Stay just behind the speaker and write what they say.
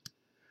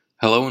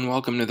Hello and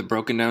welcome to the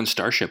Broken Down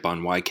Starship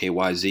on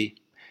YKYZ.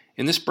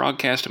 In this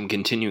broadcast, I'm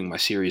continuing my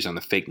series on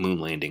the fake moon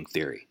landing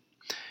theory.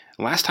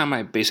 Last time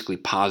I basically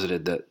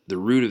posited that the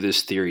root of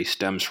this theory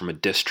stems from a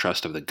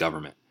distrust of the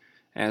government,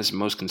 as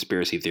most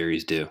conspiracy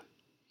theories do.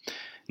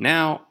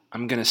 Now,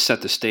 I'm going to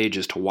set the stage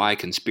as to why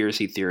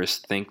conspiracy theorists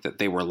think that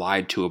they were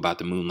lied to about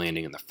the moon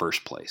landing in the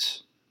first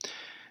place.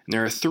 And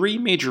there are three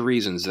major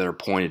reasons that are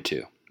pointed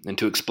to, and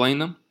to explain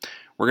them,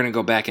 we're going to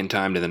go back in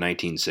time to the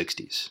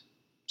 1960s.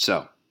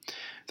 So,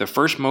 the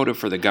first motive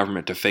for the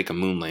government to fake a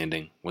moon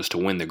landing was to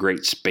win the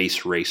great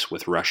space race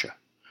with Russia.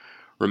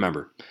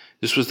 Remember,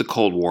 this was the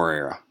Cold War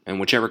era, and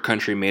whichever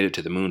country made it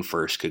to the moon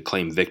first could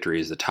claim victory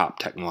as the top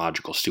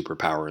technological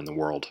superpower in the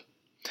world.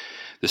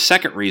 The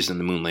second reason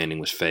the moon landing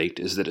was faked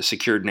is that it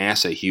secured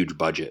NASA a huge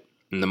budget,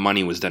 and the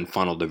money was then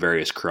funneled to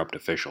various corrupt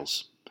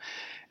officials.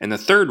 And the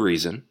third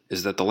reason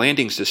is that the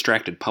landings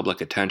distracted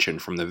public attention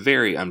from the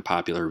very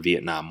unpopular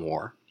Vietnam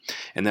War,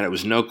 and that it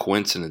was no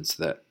coincidence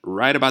that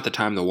right about the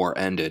time the war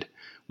ended,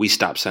 we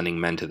stopped sending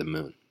men to the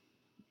moon.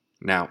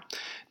 Now,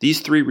 these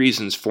three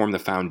reasons form the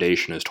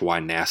foundation as to why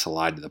NASA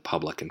lied to the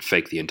public and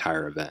faked the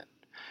entire event.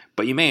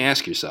 But you may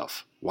ask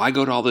yourself, why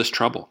go to all this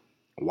trouble?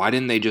 Why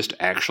didn't they just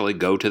actually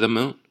go to the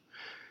moon?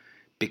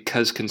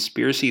 Because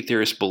conspiracy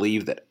theorists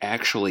believe that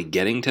actually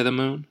getting to the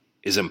moon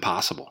is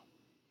impossible.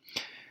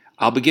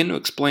 I'll begin to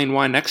explain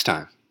why next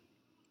time.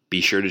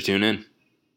 Be sure to tune in.